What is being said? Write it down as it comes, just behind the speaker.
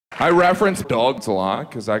I reference dogs a lot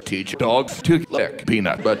because I teach dogs to lick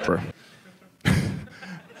peanut butter.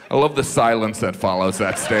 I love the silence that follows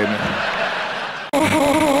that statement.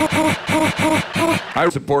 I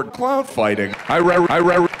support cloud fighting. I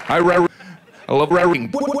love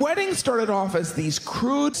raring. Weddings started off as these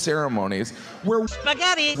crude ceremonies where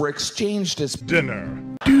spaghetti were exchanged as dinner.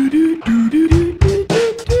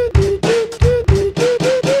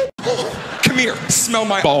 Come here, smell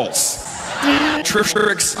my balls.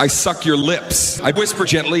 Tricks, I suck your lips. I whisper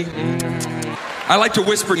gently. I like to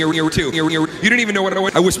whisper in your ear too. You don't even know what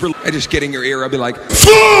I whisper. I just get in your ear. I'll be like, that's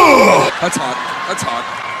hot. That's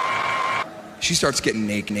hot. She starts getting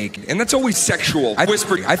naked, and that's always sexual. I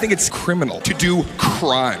whisper. I think it's criminal to do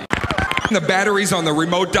crime. And the batteries on the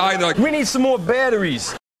remote die. And they're like, we need some more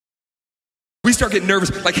batteries. We start getting nervous.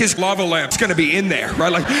 Like his lava lamp's gonna be in there,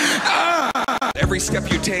 right? Like, ah! Every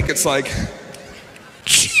step you take, it's like.